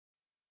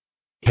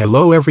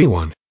Hello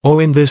everyone.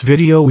 In this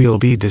video we'll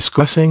be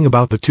discussing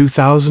about the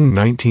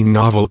 2019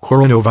 novel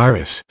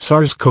coronavirus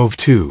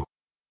SARS-CoV-2.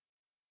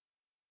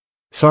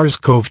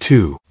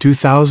 SARS-CoV-2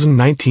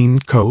 2019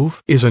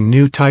 CoV is a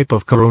new type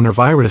of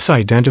coronavirus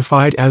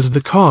identified as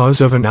the cause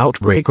of an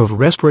outbreak of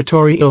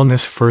respiratory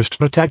illness first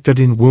detected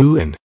in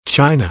Wuhan,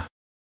 China.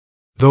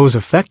 Those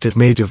affected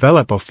may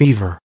develop a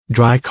fever,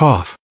 dry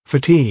cough,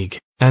 fatigue,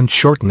 and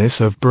shortness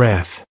of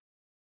breath.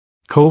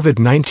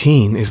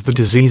 COVID-19 is the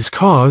disease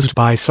caused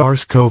by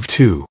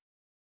SARS-CoV-2.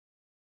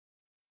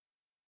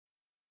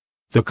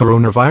 The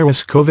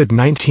coronavirus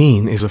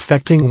COVID-19 is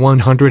affecting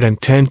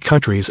 110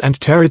 countries and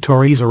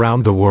territories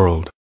around the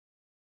world.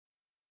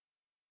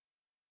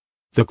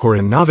 The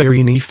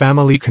Coronavirinae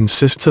family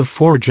consists of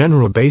 4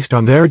 genera based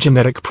on their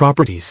genetic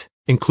properties,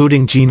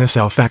 including genus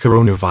Alpha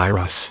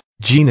Coronavirus,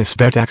 genus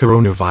Beta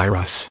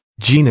Coronavirus,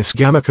 genus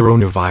Gamma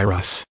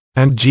Coronavirus,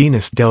 and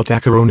genus Delta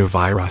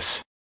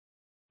Coronavirus.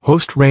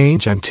 Host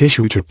range and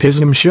tissue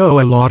tropism show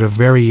a lot of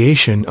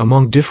variation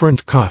among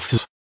different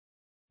CoVs.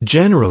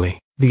 Generally,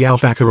 the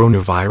Alpha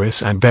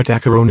coronavirus and Beta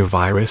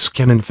coronavirus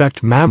can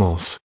infect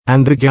mammals,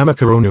 and the Gamma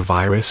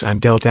coronavirus and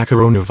Delta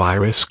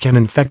coronavirus can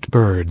infect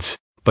birds,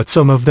 but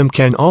some of them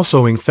can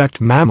also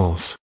infect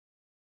mammals.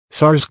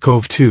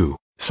 SARS-CoV-2,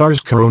 SARS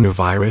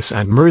coronavirus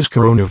and MERS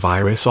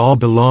coronavirus all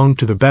belong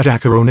to the Beta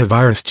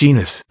coronavirus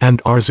genus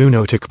and are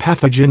zoonotic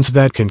pathogens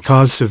that can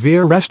cause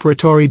severe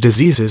respiratory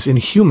diseases in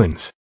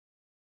humans.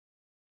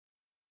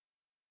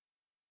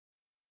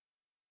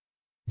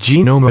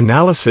 Genome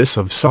analysis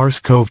of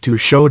SARS-CoV-2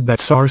 showed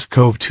that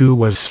SARS-CoV-2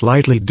 was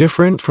slightly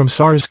different from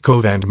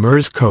SARS-CoV and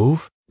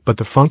MERS-CoV, but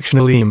the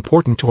functionally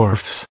important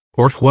ORFs,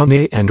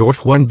 ORF1A and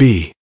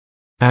ORF1B,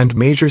 and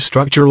major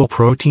structural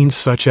proteins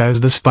such as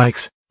the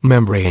spikes,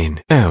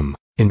 membrane M,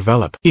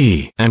 envelope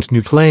E, and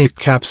nucleic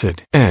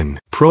capsid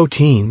N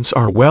proteins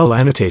are well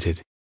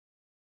annotated.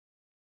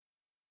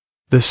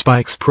 The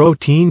spikes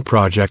protein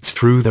projects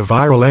through the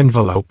viral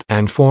envelope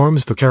and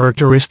forms the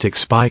characteristic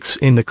spikes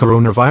in the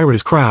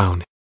coronavirus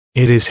crown.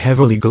 It is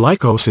heavily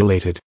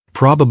glycosylated,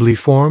 probably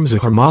forms a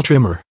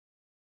homotrimer,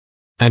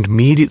 and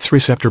mediates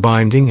receptor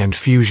binding and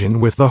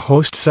fusion with the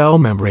host cell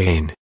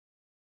membrane.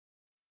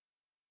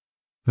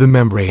 The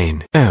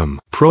membrane M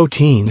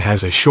protein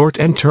has a short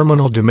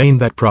N-terminal domain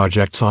that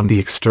projects on the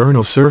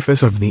external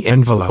surface of the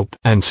envelope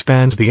and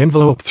spans the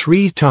envelope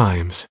 3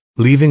 times,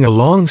 leaving a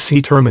long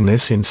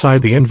C-terminus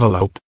inside the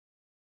envelope.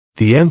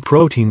 The M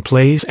protein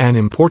plays an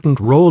important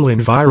role in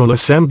viral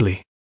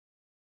assembly.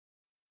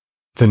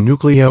 The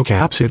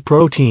nucleocapsid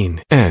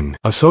protein N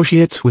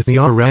associates with the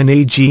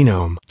RNA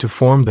genome to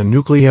form the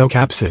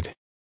nucleocapsid.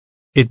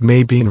 It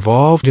may be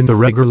involved in the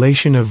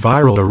regulation of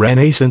viral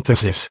RNA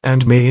synthesis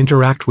and may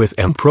interact with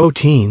M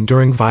protein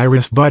during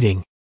virus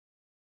budding.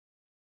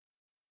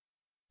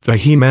 The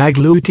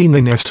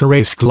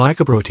hemagglutinin-esterase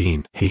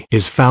glycoprotein He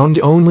is found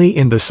only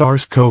in the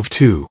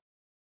SARS-CoV-2.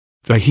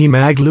 The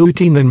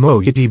hemagglutinin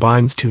moiety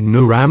binds to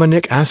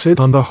neuraminic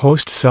acid on the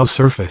host cell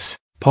surface,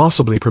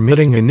 possibly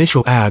permitting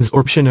initial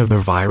adsorption of the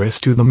virus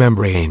to the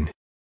membrane.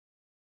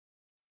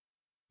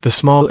 The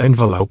small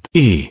envelope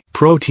E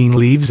protein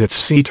leaves its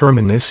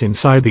C-terminus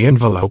inside the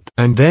envelope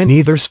and then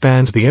either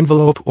spans the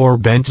envelope or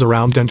bends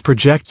around and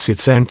projects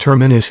its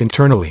N-terminus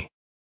internally.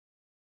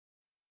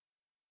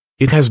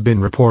 It has been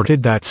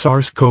reported that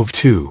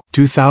SARS-CoV-2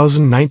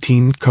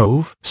 2019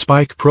 CoV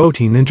spike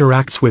protein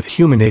interacts with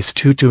human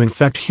ACE2 to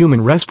infect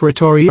human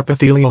respiratory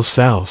epithelial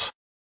cells.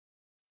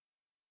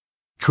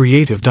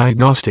 Creative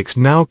Diagnostics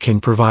now can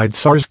provide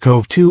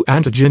SARS-CoV-2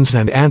 antigens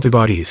and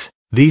antibodies.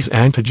 These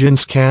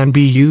antigens can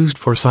be used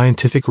for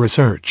scientific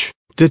research,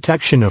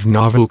 detection of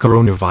novel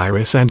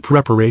coronavirus and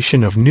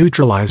preparation of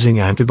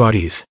neutralizing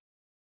antibodies.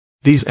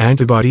 These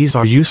antibodies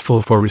are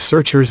useful for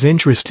researchers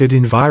interested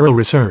in viral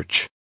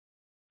research.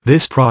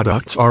 These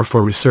products are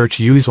for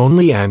research use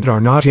only and are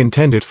not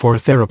intended for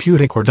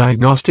therapeutic or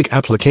diagnostic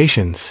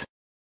applications.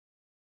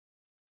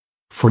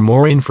 For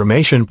more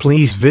information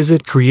please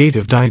visit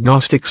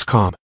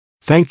creativediagnostics.com.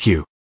 Thank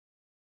you.